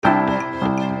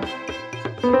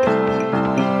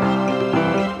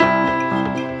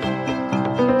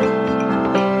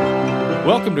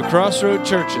Welcome to Crossroad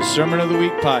Church's Sermon of the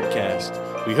Week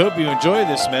podcast. We hope you enjoy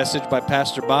this message by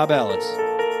Pastor Bob Ellis.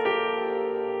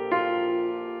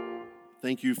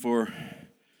 Thank you for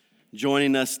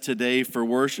joining us today for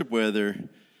worship, whether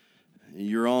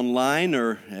you're online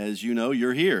or, as you know,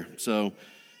 you're here. So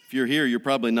if you're here, you're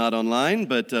probably not online,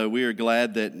 but we are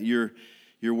glad that you're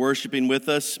worshiping with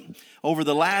us. Over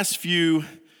the last few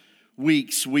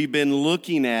weeks, we've been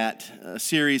looking at a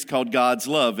series called God's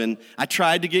Love, and I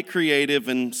tried to get creative,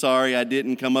 and sorry I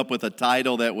didn't come up with a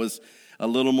title that was a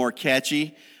little more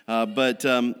catchy, but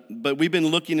we've been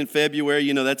looking in February.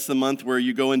 You know, that's the month where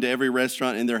you go into every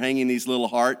restaurant and they're hanging these little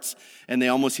hearts, and they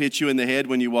almost hit you in the head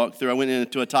when you walk through. I went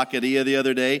into a taqueria the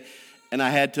other day, and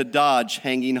I had to dodge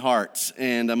hanging hearts,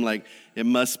 and I'm like, it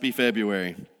must be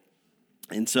February.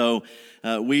 And so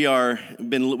we've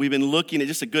been looking at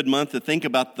just a good month to think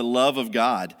about the love of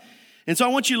God. And so I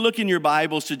want you to look in your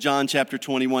Bibles to John chapter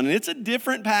 21. And it's a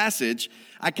different passage.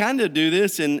 I kind of do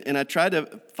this, and I try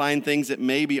to find things that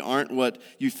maybe aren't what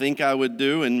you think I would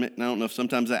do. And I don't know if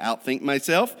sometimes I outthink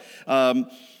myself.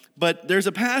 But there's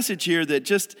a passage here that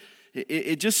just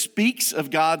speaks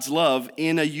of God's love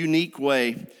in a unique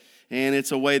way. And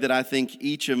it's a way that I think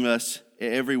each of us,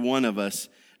 every one of us,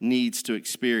 needs to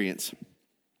experience.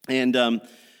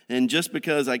 And just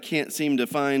because I can't seem to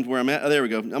find where I'm at, there we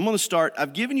go. I'm going to start.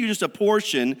 I've given you just a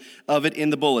portion of it in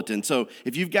the bulletin. So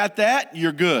if you've got that,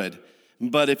 you're good.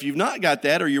 But if you've not got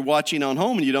that, or you're watching on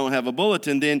home and you don't have a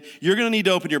bulletin, then you're going to need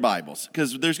to open your Bibles,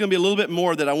 because there's going to be a little bit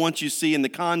more that I want you to see in the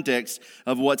context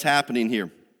of what's happening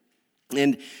here.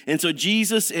 And so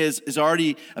Jesus has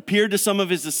already appeared to some of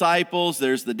his disciples.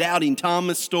 There's the doubting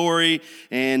Thomas story,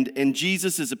 and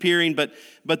Jesus is appearing.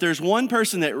 But there's one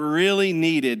person that really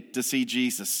needed to see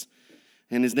Jesus,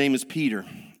 and his name is Peter.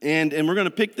 And we're going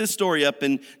to pick this story up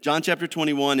in John chapter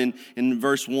 21 and in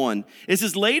verse 1. It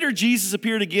says, "Later Jesus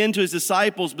appeared again to his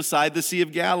disciples beside the Sea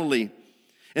of Galilee.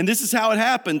 And this is how it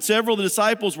happened. Several of the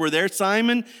disciples were there: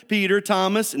 Simon, Peter,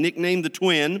 Thomas, nicknamed the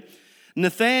twin,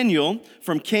 Nathanael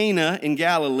from Cana in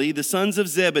Galilee, the sons of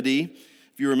Zebedee."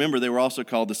 If you remember, they were also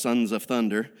called the sons of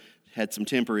thunder. Had some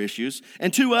temper issues.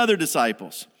 "And two other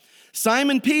disciples.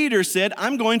 Simon Peter said,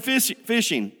 'I'm going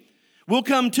fishing.' 'We'll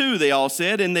come too,' they all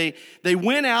said. And they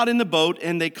went out in the boat,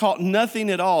 and they caught nothing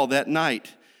at all that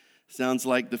night." Sounds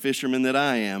like the fisherman that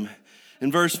I am.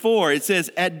 In verse 4, it says,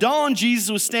 "At dawn, Jesus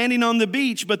was standing on the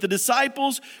beach, but the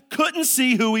disciples couldn't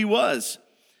see who he was.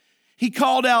 He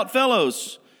called out,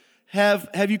 'Fellows,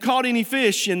 have you caught any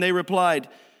fish?' And they replied,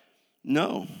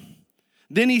 'No.'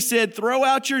 Then he said, 'Throw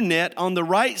out your net on the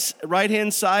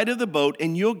right-hand side of the boat,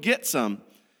 and you'll get some.'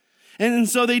 And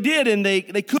so they did, and they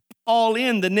couldn't haul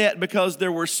in the net because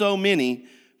there were so many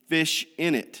fish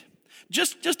in it."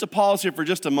 Just to pause here for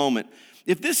just a moment.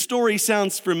 If this story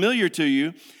sounds familiar to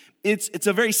you, it's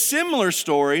a very similar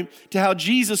story to how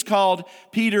Jesus called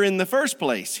Peter in the first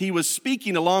place. He was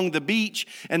speaking along the beach,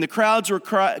 and the crowds were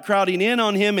crowding in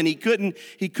on him, and he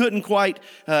couldn't quite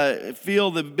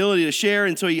feel the ability to share.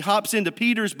 And so he hops into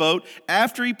Peter's boat.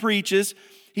 After he preaches,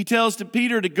 he tells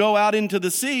Peter to go out into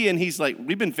the sea, and he's like,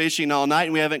 "We've been fishing all night,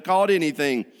 and we haven't caught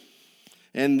anything."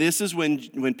 And this is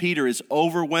when Peter is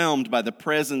overwhelmed by the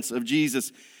presence of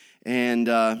Jesus. And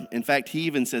in fact, he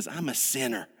even says, "I'm a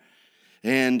sinner."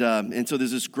 And so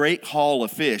there's this great haul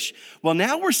of fish. Well,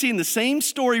 now we're seeing the same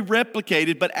story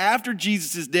replicated, but after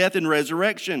Jesus' death and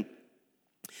resurrection.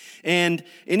 And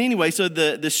anyway, so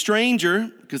the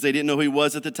stranger, because they didn't know who he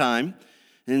was at the time,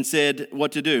 and said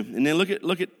what to do. And then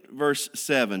look at verse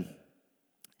 7.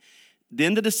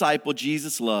 "Then the disciple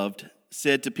Jesus loved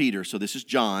said to Peter," so this is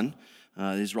John,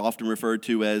 he's often referred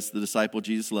to as the disciple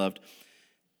Jesus loved,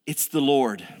 "It's the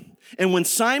Lord." And when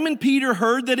Simon Peter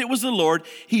heard that it was the Lord,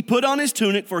 he put on his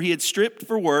tunic, for he had stripped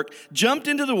for work, jumped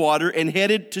into the water, and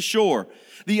headed to shore.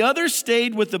 The others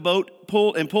stayed with the boat,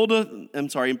 pulled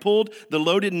the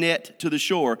loaded net to the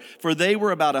shore, for they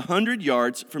were about 100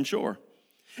 yards from shore.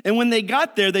 And when they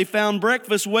got there, they found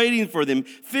breakfast waiting for them,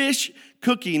 fish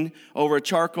cooking over a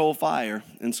charcoal fire,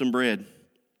 and some bread.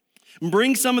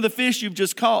 "Bring some of the fish you've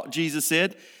just caught," Jesus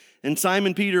said. And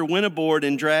Simon Peter went aboard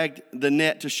and dragged the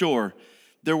net to shore.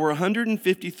 There were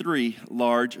 153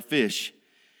 large fish,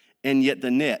 and yet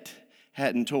the net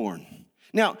hadn't torn.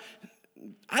 Now,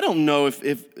 I don't know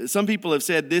if some people have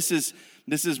said this is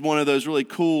one of those really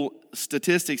cool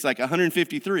statistics, like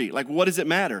 153. Like, what does it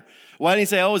matter? Why didn't he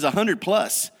say, "Oh, it was 100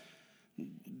 plus"?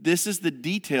 This is the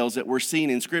details that we're seeing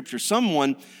in Scripture.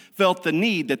 Someone felt the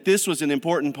need that this was an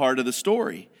important part of the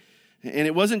story. And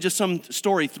it wasn't just some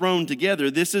story thrown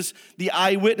together. This is the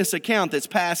eyewitness account that's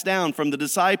passed down from the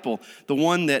disciple, the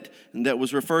one that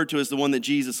was referred to as the one that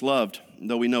Jesus loved,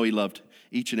 though we know he loved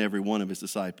each and every one of his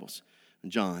disciples.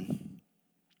 John.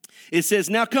 It says,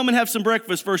 now come and have some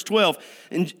breakfast, verse 12.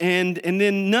 And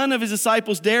then none of his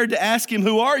disciples dared to ask him,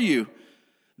 who are you?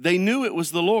 They knew it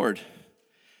was the Lord.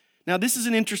 Now, this is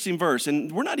an interesting verse,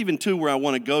 and we're not even to where I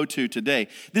want to go to today.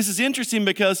 This is interesting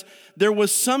because there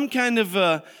was some kind of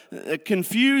a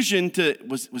confusion to,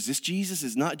 was this Jesus?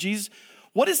 Is not Jesus?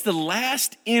 What is the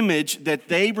last image that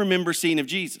they remember seeing of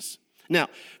Jesus? Now,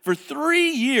 for 3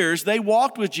 years, they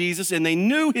walked with Jesus, and they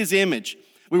knew his image.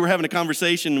 We were having a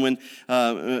conversation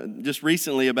just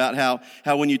recently about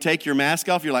how when you take your mask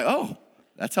off, you're like, oh,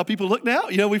 that's how people look now?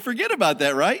 We forget about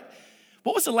that, right?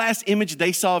 What was the last image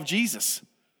they saw of Jesus?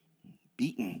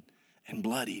 Beaten and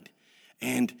bloodied.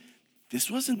 And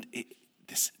this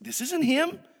isn't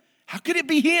him. How could it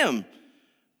be him?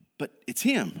 But it's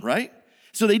him, right?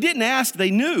 So they didn't ask, they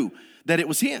knew that it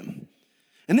was him.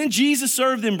 And then Jesus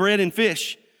served them bread and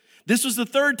fish. This was the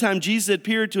third time Jesus had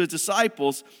appeared to his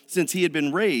disciples since he had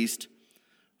been raised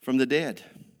from the dead.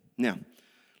 Now,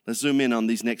 let's zoom in on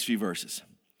these next few verses.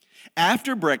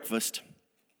 After breakfast,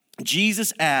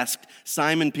 Jesus asked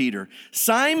Simon Peter,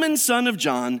 Simon, son of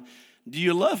John, do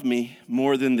you love me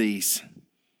more than these?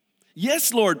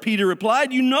 Yes, Lord, Peter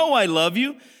replied, you know I love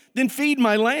you. Then feed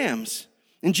my lambs.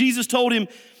 And Jesus told him,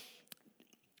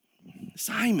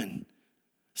 Simon,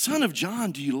 son of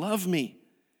John, do you love me?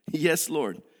 Yes,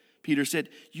 Lord. Peter said,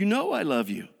 you know I love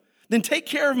you. Then take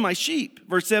care of my sheep.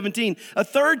 Verse 17, a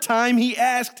third time he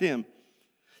asked him,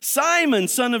 Simon,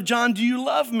 son of John, do you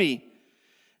love me?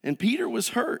 And Peter was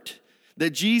hurt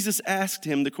that Jesus asked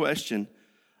him the question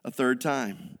a third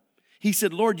time. He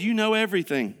said, Lord, you know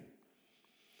everything.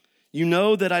 You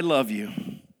know that I love you.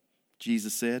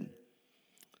 Jesus said,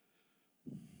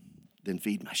 then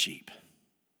feed my sheep.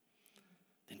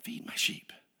 Then feed my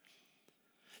sheep.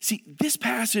 See, this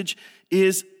passage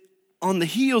is on the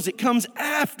heels. It comes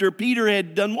after Peter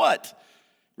had done what?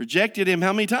 Rejected him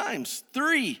how many times?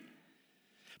 3.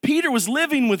 Peter was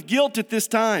living with guilt at this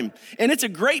time. And it's a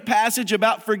great passage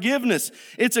about forgiveness.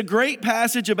 It's a great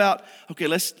passage about, okay,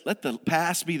 let's let the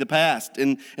past be the past.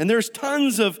 And there's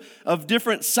tons of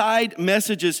different side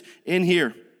messages in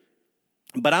here.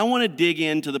 But I want to dig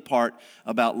into the part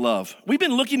about love. We've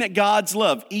been looking at God's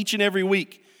love each and every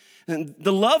week. And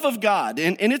the love of God.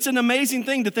 And it's an amazing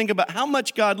thing to think about how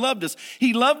much God loved us.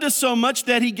 He loved us so much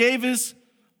that he gave his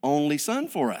only son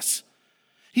for us.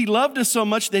 He loved us so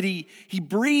much that he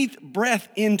breathed breath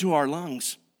into our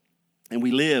lungs and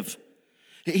we live.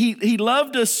 He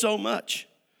loved us so much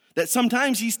that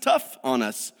sometimes he's tough on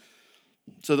us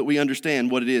so that we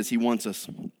understand what it is he wants us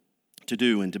to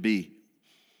do and to be.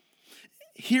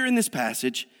 Here in this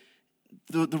passage,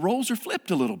 the roles are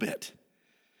flipped a little bit.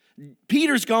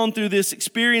 Peter's gone through this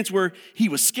experience where he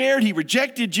was scared, he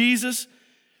rejected Jesus.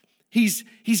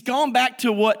 He's gone back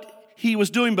to what he was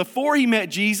doing before he met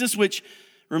Jesus, which,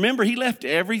 remember, he left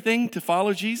everything to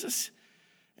follow Jesus.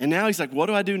 And now he's like, what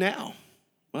do I do now?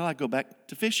 Well, I go back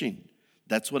to fishing.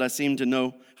 That's what I seem to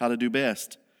know how to do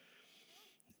best.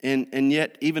 And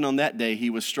yet, even on that day,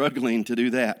 he was struggling to do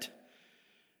that.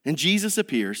 And Jesus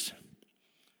appears,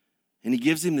 and he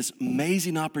gives him this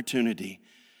amazing opportunity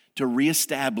to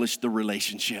reestablish the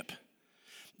relationship.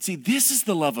 See, this is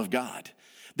the love of God,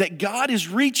 that God is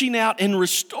reaching out and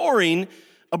restoring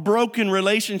a broken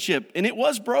relationship. And it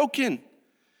was broken,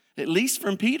 at least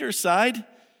from Peter's side.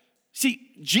 See,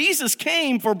 Jesus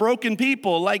came for broken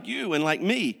people like you and like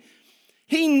me.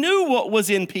 He knew what was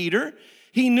in Peter.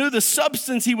 He knew the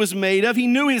substance he was made of. He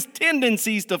knew his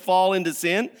tendencies to fall into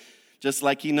sin, just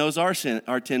like he knows our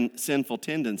sinful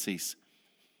tendencies.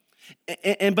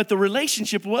 But the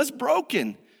relationship was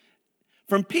broken.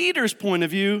 From Peter's point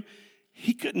of view,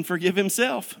 he couldn't forgive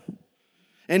himself.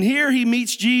 And here he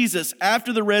meets Jesus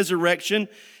after the resurrection,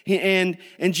 and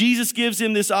Jesus gives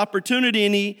him this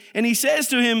opportunity, and he says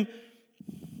to him,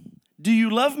 do you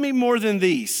love me more than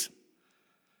these?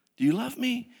 Do you love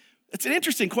me? It's an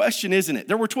interesting question, isn't it?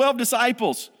 There were 12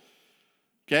 disciples,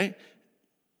 okay?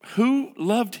 Who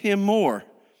loved him more?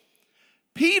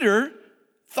 Peter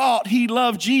thought he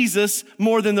loved Jesus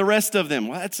more than the rest of them.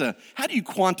 Well, how do you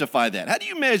quantify that? How do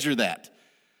you measure that?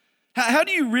 How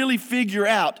do you really figure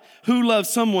out who loves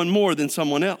someone more than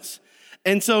someone else?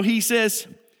 And so he says,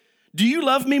 do you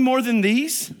love me more than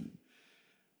these?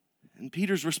 And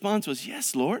Peter's response was,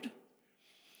 yes, Lord.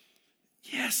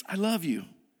 Yes, I love you.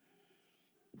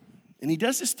 And he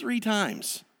does this 3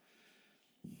 times.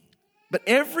 But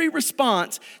every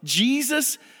response,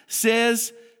 Jesus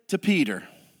says to Peter,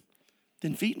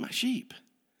 then feed my sheep.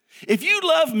 If you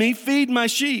love me, feed my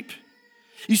sheep.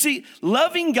 You see,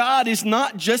 loving God is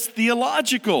not just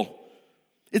theological.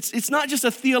 It's not just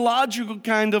a theological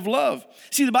kind of love.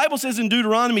 See, the Bible says in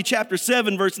Deuteronomy chapter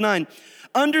 7, verse 9,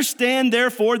 understand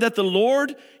therefore that the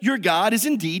Lord your God is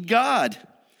indeed God.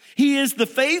 He is the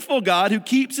faithful God who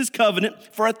keeps his covenant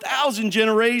for 1,000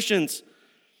 generations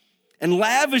and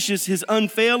lavishes his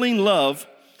unfailing love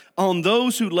on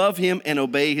those who love him and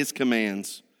obey his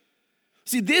commands.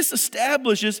 See, this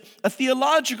establishes a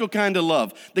theological kind of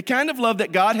love, the kind of love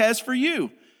that God has for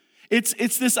you.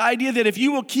 It's this idea that if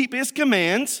you will keep his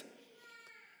commands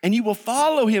and you will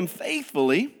follow him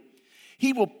faithfully,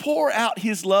 he will pour out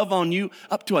his love on you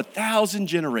up to 1,000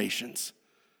 generations.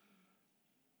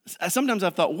 Sometimes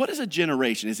I've thought, what is a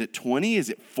generation? Is it 20? Is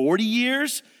it 40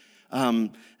 years?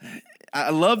 I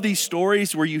love these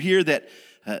stories where you hear that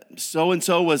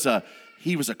so-and-so was a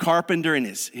carpenter and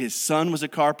his son was a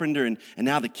carpenter and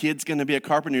now the kid's going to be a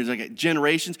carpenter. There's like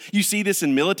generations. You see this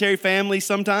in military families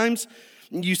sometimes.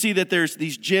 You see that there's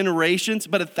these generations,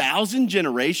 but 1,000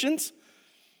 generations?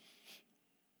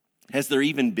 Has there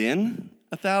even been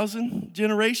 1,000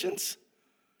 generations?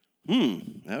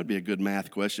 That would be a good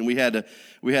math question. We had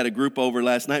a group over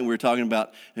last night and we were talking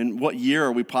about, and what year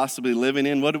are we possibly living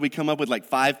in? What did we come up with? Like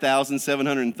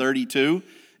 5,732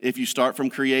 if you start from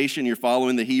creation, you're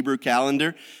following the Hebrew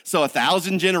calendar. So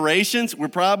 1,000 generations, we're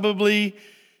probably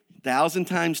 1,000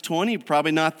 times 20,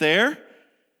 probably not there.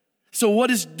 So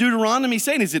what is Deuteronomy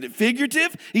saying? Is it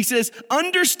figurative? He says,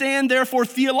 understand therefore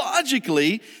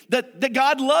theologically that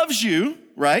God loves you,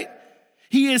 right?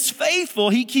 He is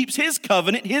faithful. He keeps his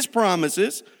covenant, his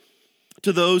promises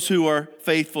to those who are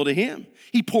faithful to him.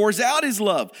 He pours out his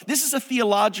love. This is a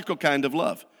theological kind of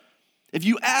love. If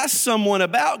you ask someone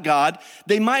about God,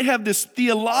 they might have this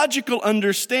theological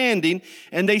understanding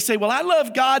and they say, well, I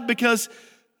love God because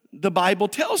the Bible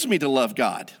tells me to love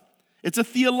God. It's a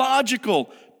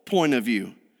theological point of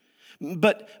view.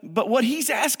 But what he's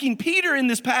asking Peter in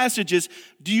this passage is,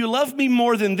 do you love me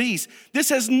more than these? This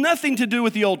has nothing to do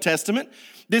with the Old Testament.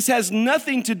 This has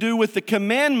nothing to do with the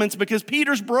commandments because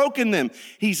Peter's broken them.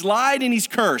 He's lied and he's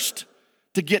cursed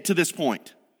to get to this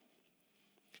point.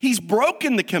 He's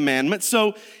broken the commandments,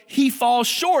 so he falls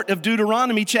short of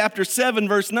Deuteronomy chapter 7,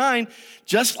 verse 9,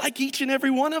 just like each and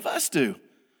every one of us do.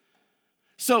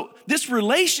 So this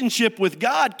relationship with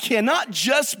God cannot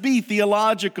just be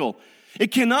theological.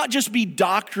 It cannot just be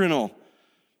doctrinal,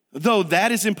 though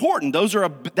that is important.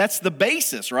 That's the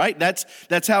basis, right?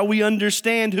 That's how we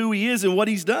understand who he is and what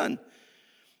he's done.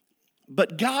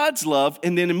 But God's love,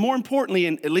 and then more importantly,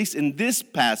 at least in this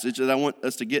passage that I want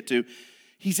us to get to,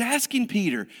 he's asking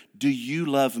Peter, do you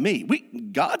love me?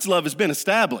 God's love has been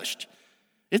established.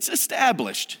 It's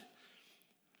established.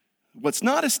 What's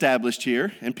not established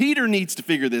here, and Peter needs to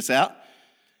figure this out,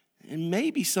 and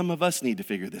maybe some of us need to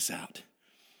figure this out,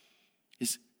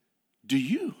 is do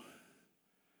you?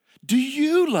 Do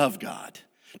you love God?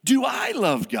 Do I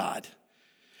love God?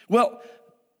 Well,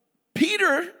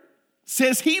 Peter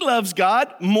says he loves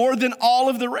God more than all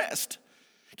of the rest.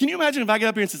 Can you imagine if I get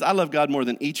up here and says, I love God more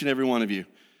than each and every one of you?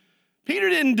 Peter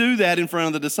didn't do that in front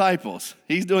of the disciples.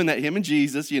 He's doing that, him and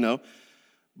Jesus,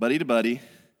 buddy to buddy.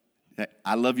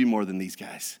 I love you more than these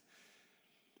guys.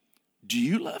 Do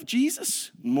you love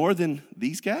Jesus more than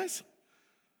these guys?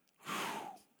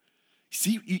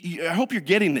 See, I hope you're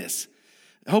getting this.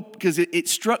 I hope, because it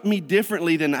struck me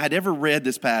differently than I'd ever read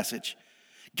this passage.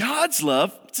 God's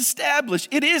love, it's established.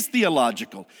 It is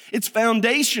theological. It's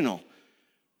foundational.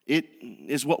 It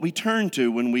is what we turn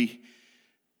to when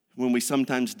we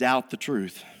sometimes doubt the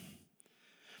truth.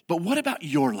 But what about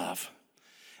your love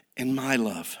and my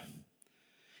love?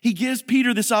 He gives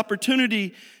Peter this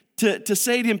opportunity to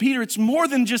say to him, Peter, it's more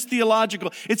than just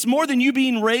theological. It's more than you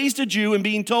being raised a Jew and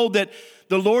being told that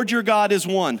the Lord your God is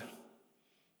one.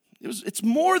 It's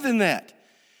more than that.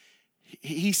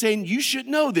 He's saying, you should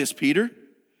know this, Peter.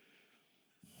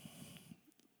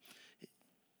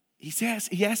 He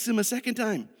asks him a second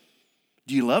time,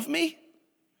 do you love me?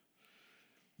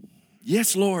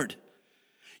 Yes, Lord.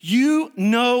 You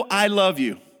know I love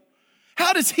you.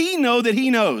 How does he know that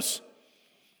he knows?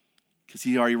 Because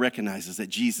he already recognizes that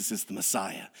Jesus is the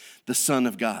Messiah, the Son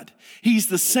of God. He's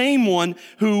the same one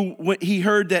who, when he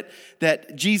heard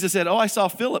that Jesus said, I saw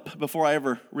Philip before I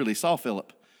ever really saw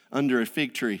Philip under a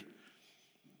fig tree.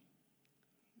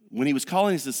 When he was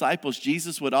calling his disciples,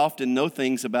 Jesus would often know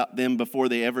things about them before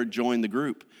they ever joined the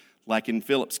group, like in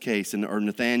Philip's case, or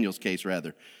Nathanael's case,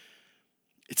 rather.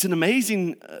 It's an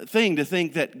amazing thing to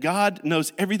think that God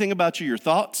knows everything about you, your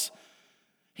thoughts.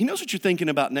 He knows what you're thinking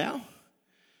about now.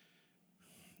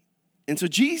 And so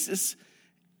Jesus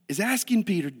is asking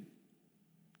Peter,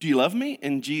 do you love me?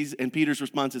 And Peter's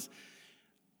response is,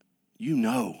 you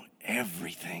know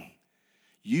everything.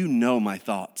 You know my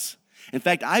thoughts. In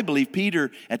fact, I believe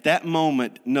Peter at that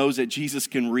moment knows that Jesus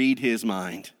can read his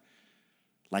mind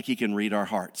like he can read our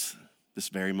hearts this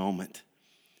very moment.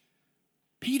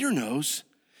 Peter knows.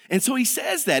 And so he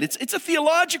says that. It's a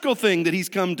theological thing that he's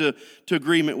come to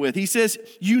agreement with. He says,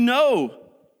 you know.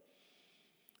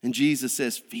 And Jesus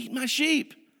says, feed my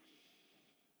sheep.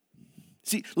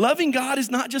 See, loving God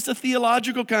is not just a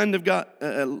theological kind of God,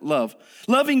 love.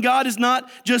 Loving God is not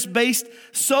just based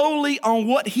solely on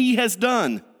what he has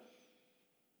done.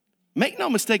 Make no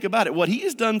mistake about it. What he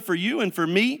has done for you and for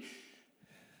me,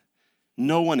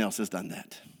 no one else has done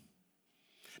that.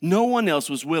 No one else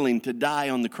was willing to die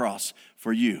on the cross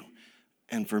for you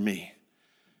and for me.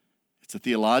 It's a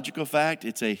theological fact.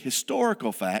 It's a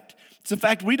historical fact. It's a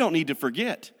fact we don't need to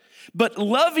forget. But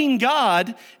loving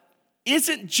God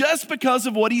isn't just because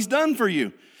of what he's done for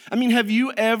you. I mean, have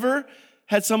you ever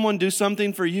had someone do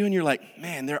something for you and you're like,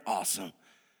 man, they're awesome.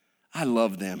 I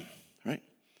love them, right?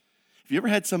 Have you ever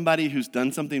had somebody who's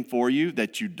done something for you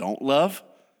that you don't love?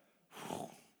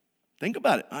 Think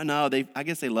about it. I know, I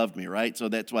guess they loved me, right? So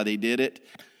that's why they did it.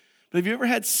 But have you ever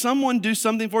had someone do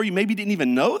something for you, maybe didn't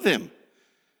even know them?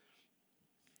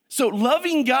 So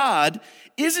loving God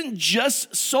isn't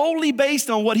just solely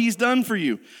based on what he's done for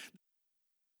you.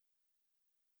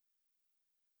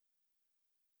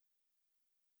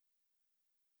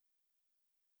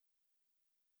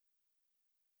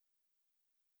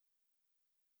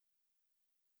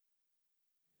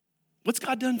 What's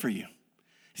God done for you?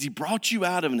 Has he brought you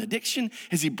out of an addiction?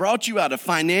 Has he brought you out of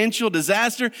financial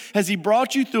disaster? Has he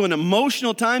brought you through an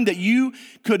emotional time that you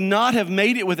could not have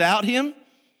made it without him?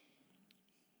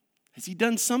 Has he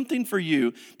done something for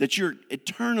you that you're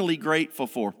eternally grateful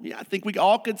for? Yeah, I think we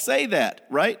all could say that,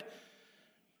 right?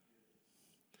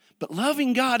 But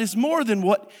loving God is more than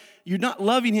what you're not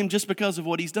loving him just because of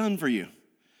what he's done for you.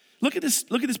 Look at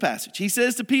this passage. He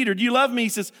says to Peter, do you love me? He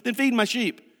says, then feed my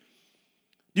sheep.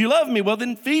 Do you love me? Well,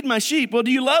 then feed my sheep. Well,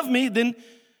 do you love me? Then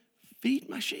feed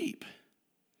my sheep.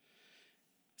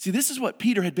 See, this is what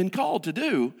Peter had been called to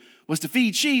do, was to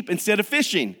feed sheep instead of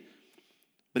fishing.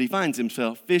 But he finds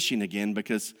himself fishing again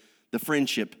because the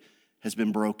friendship has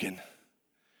been broken.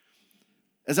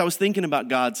 As I was thinking about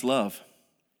God's love,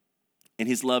 and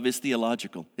his love is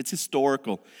theological, it's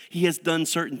historical. He has done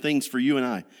certain things for you and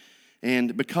I.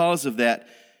 And because of that,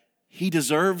 he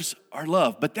deserves our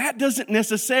love. But that doesn't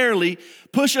necessarily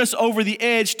push us over the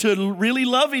edge to really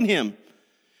loving him.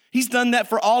 He's done that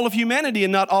for all of humanity,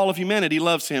 and not all of humanity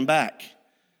loves him back.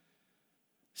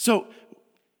 So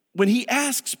when he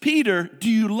asks Peter, do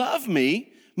you love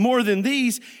me more than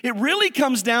these? It really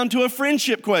comes down to a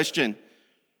friendship question.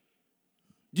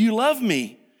 Do you love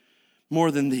me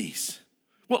more than these?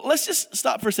 Well, let's just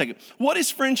stop for a second. What is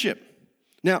friendship?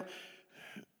 Now,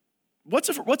 what's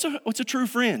a true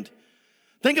friend?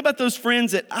 Think about those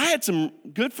friends that I had some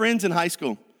good friends in high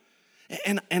school.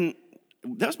 And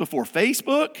that was before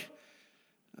Facebook.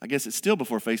 I guess it's still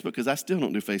before Facebook because I still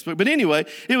don't do Facebook. But anyway,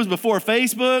 it was before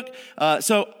Facebook.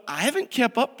 So I haven't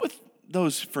kept up with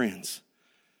those friends.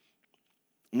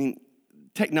 I mean,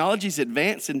 technology's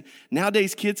advanced, and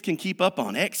nowadays kids can keep up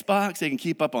on Xbox. They can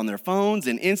keep up on their phones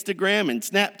and Instagram and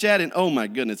Snapchat. And oh my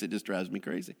goodness, it just drives me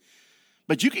crazy.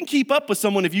 But you can keep up with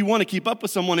someone if you want to keep up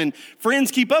with someone, and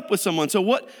friends keep up with someone. So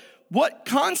what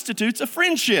constitutes a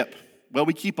friendship? Well,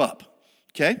 we keep up,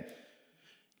 okay?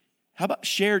 How about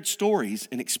shared stories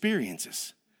and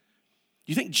experiences?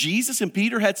 You think Jesus and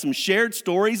Peter had some shared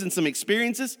stories and some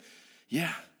experiences?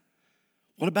 Yeah.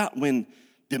 What about when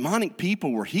demonic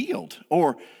people were healed?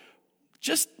 Or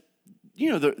just,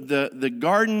 the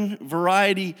garden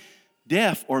variety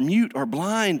deaf or mute or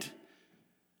blind,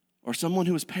 or someone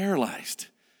who was paralyzed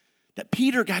that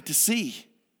Peter got to see.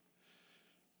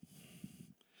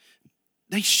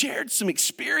 They shared some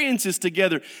experiences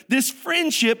together. This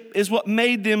friendship is what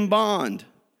made them bond.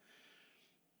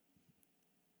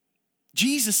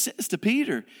 Jesus says to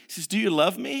Peter, he says, do you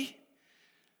love me?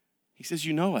 He says,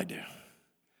 you know I do.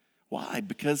 Why?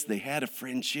 Because they had a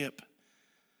friendship.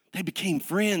 They became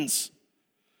friends.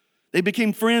 They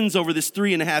became friends over this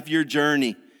 3.5-year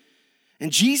journey.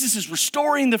 And Jesus is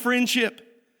restoring the friendship.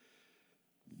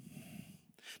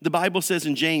 The Bible says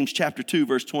in James chapter 2,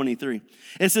 verse 23,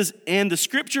 it says, and the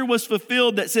scripture was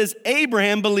fulfilled that says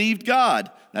Abraham believed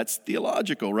God. That's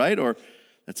theological, right? Or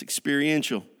that's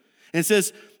experiential. And it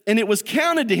says, and it was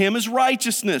counted to him as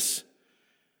righteousness.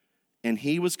 And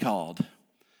he was called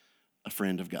a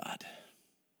friend of God.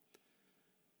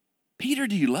 Peter,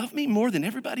 do you love me more than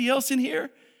everybody else in here?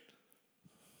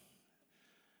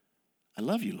 I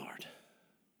love you, Lord.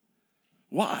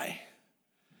 Why?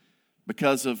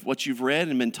 Because of what you've read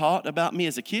and been taught about me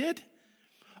as a kid?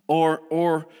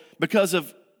 Or because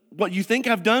of what you think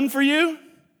I've done for you?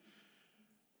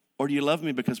 Or do you love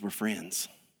me because we're friends?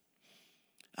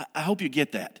 I hope you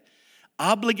get that.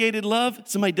 Obligated love,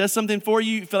 somebody does something for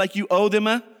you, you feel like you owe them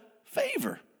a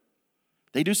favor.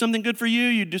 They do something good for you,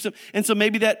 you do something. And so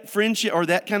maybe that friendship or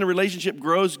that kind of relationship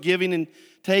grows giving and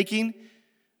taking.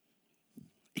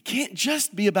 It can't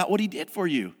just be about what he did for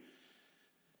you.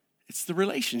 It's the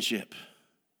relationship.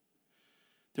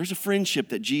 There's a friendship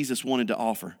that Jesus wanted to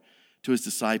offer to his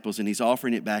disciples, and he's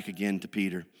offering it back again to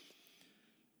Peter.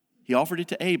 He offered it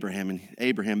to Abraham, and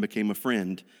Abraham became a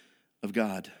friend of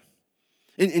God.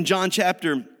 In John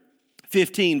chapter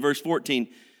 15, verse 14,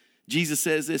 Jesus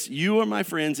says this, "You are my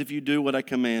friends if you do what I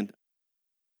command."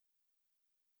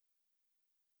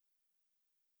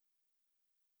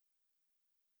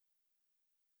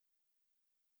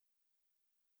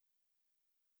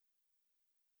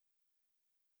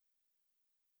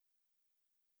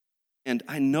 "And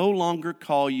I no longer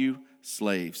call you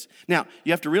slaves." Now,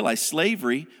 you have to realize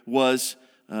slavery was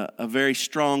a very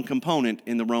strong component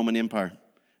in the Roman Empire.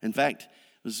 In fact, it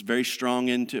was very strong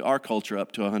into our culture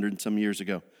up to 100 and some years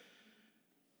ago.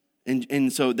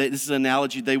 And so this is an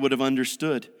analogy they would have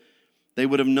understood. They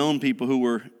would have known people who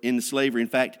were in slavery. In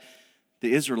fact,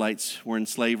 the Israelites were in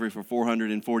slavery for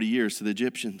 440 years to the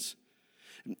Egyptians.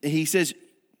 He says,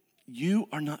 you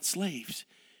are not slaves,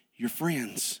 you're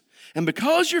friends. And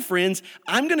because you're friends,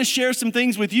 I'm going to share some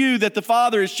things with you that the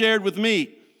Father has shared with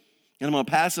me. And I'm going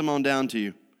to pass them on down to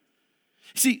you.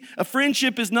 See, a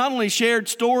friendship is not only shared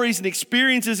stories and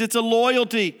experiences, it's a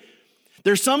loyalty.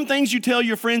 There's some things you tell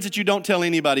your friends that you don't tell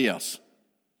anybody else.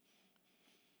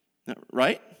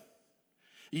 Right?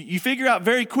 You figure out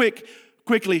very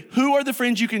quickly who are the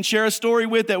friends you can share a story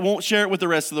with that won't share it with the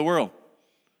rest of the world.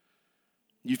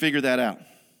 You figure that out.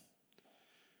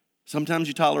 Sometimes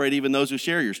you tolerate even those who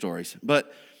share your stories.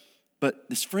 But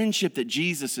this friendship that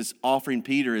Jesus is offering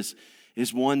Peter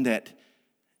is one that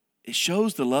it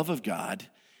shows the love of God.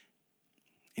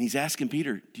 And he's asking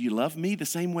Peter, do you love me the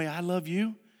same way I love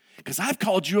you? Because I've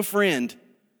called you a friend.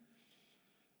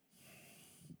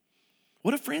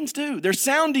 What do friends do? They're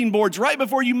sounding boards. Right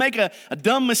before you make a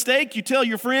dumb mistake, you tell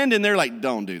your friend and they're like,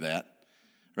 don't do that,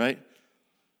 right?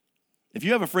 If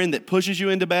you have a friend that pushes you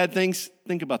into bad things,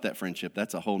 think about that friendship.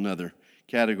 That's a whole nother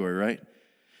category, right?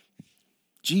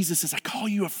 Jesus says, I call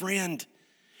you a friend.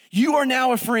 You are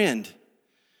now a friend.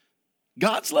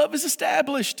 God's love is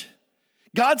established.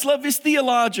 God's love is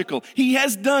theological. He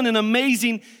has done an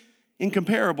amazing,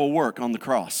 incomparable work on the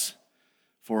cross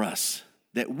for us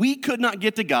that we could not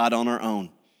get to God on our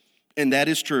own. And that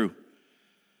is true.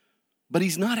 But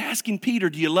he's not asking Peter,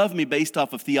 do you love me based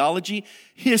off of theology,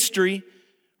 history,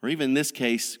 or even in this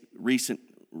case,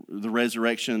 the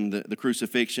resurrection, the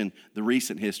crucifixion, the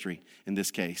recent history in this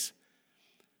case.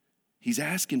 He's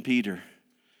asking Peter,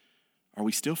 are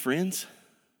we still friends?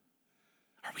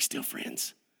 Are we still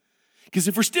friends? Because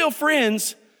if we're still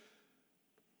friends,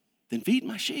 then feed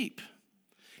my sheep.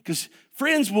 Because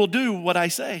friends will do what I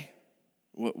say.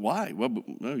 Why? Well,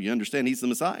 you understand he's the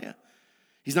Messiah.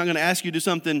 He's not going to ask you to do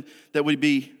something that would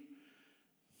be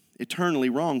eternally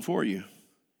wrong for you.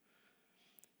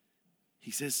 He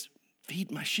says,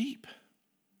 feed my sheep.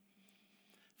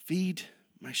 Feed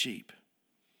my sheep.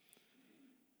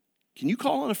 Can you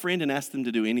call on a friend and ask them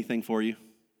to do anything for you?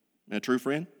 A true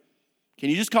friend?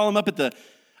 Can you just call them up at the...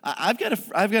 I've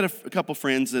got a couple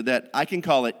friends that I can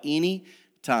call at any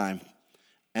time,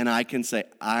 and I can say,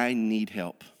 I need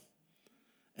help.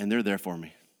 And they're there for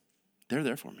me. They're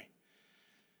there for me.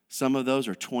 Some of those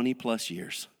are 20 plus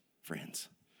years friends.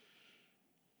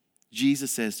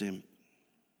 Jesus says to him,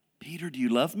 Peter, do you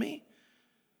love me?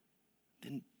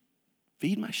 Then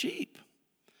feed my sheep.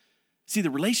 See,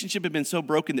 the relationship had been so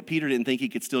broken that Peter didn't think he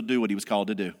could still do what he was called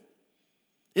to do.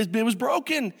 It was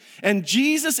broken. And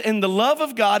Jesus and the love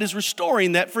of God is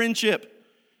restoring that friendship.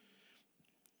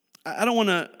 I don't want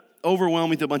to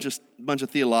overwhelm you with a bunch of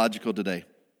theological today.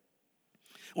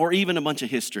 Or even a bunch of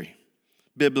history,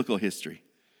 biblical history.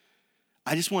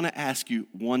 I just want to ask you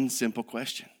one simple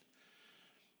question.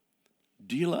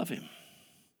 Do you love him?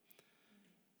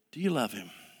 Do you love him?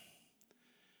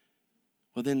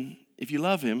 Well then, if you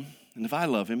love him, and if I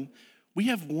love him, we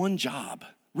have one job.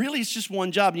 Really, it's just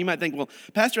one job. And you might think, well,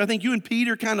 Pastor, I think you and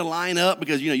Peter kind of line up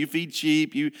because, you feed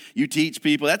sheep, you teach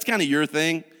people. That's kind of your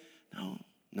thing.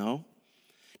 No.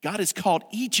 God has called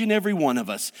each and every one of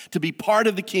us to be part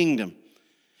of the kingdom.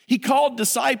 He called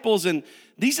disciples, and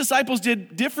these disciples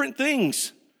did different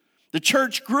things. The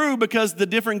church grew because the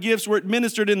different gifts were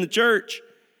administered in the church.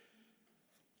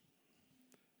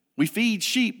 We feed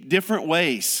sheep different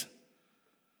ways.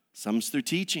 Some's through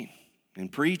teaching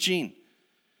and preaching,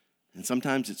 and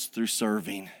sometimes it's through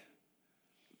serving.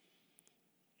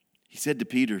 He said to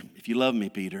Peter, if you love me,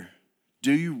 Peter,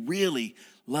 do you really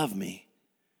love me?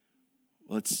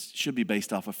 Well, it should be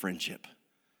based off of friendship.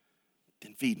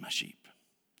 Then feed my sheep.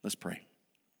 Let's pray.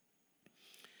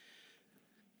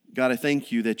 God, I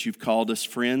thank you that you've called us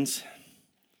friends.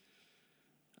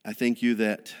 I thank you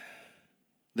that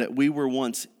we were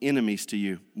once enemies to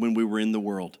you when we were in the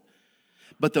world.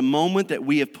 But the moment that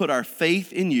we have put our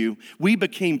faith in you, we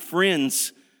became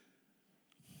friends.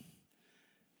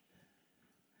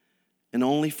 And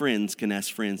only friends can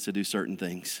ask friends to do certain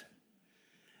things.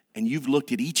 And you've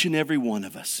looked at each and every one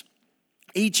of us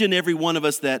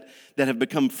that have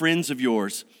become friends of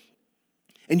yours.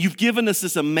 And you've given us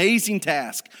this amazing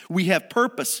task. We have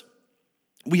purpose.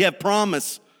 We have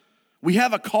promise. We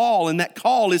have a call, and that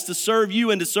call is to serve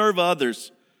you and to serve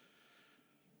others.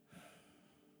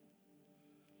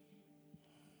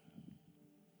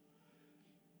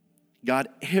 God,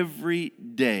 every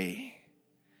day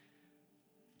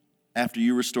after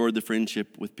you restored the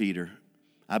friendship with Peter,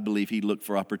 I believe he looked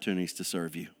for opportunities to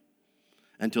serve you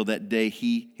until that day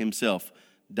he himself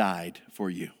died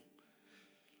for you.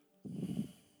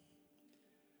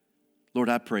 Lord,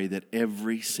 I pray that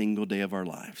every single day of our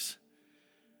lives,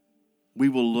 we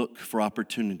will look for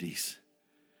opportunities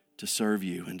to serve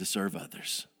you and to serve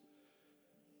others.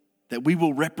 That we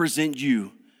will represent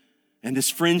you and this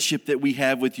friendship that we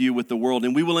have with you, with the world,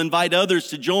 and we will invite others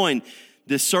to join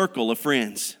this circle of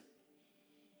friends.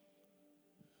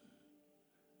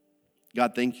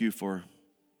 God, thank you for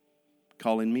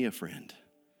calling me a friend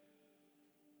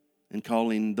and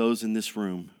calling those in this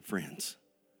room friends.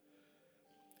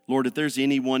 Lord, if there's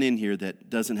anyone in here that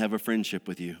doesn't have a friendship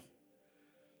with you,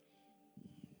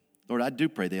 Lord, I do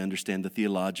pray they understand the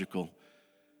theological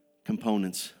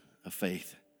components of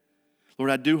faith.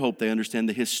 Lord, I do hope they understand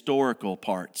the historical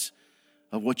parts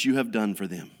of what you have done for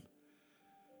them.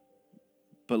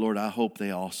 But Lord, I hope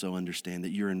they also understand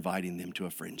that you're inviting them to a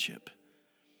friendship.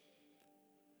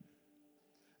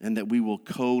 And that we will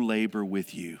co-labor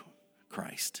with you,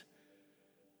 Christ.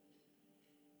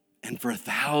 And for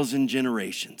 1,000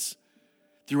 generations,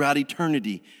 throughout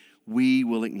eternity, we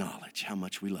will acknowledge how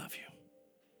much we love you.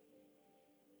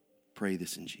 Pray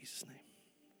this in Jesus' name.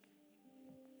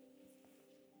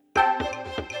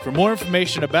 For more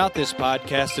information about this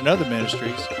podcast and other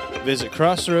ministries, visit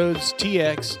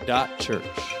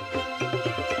crossroadstx.church.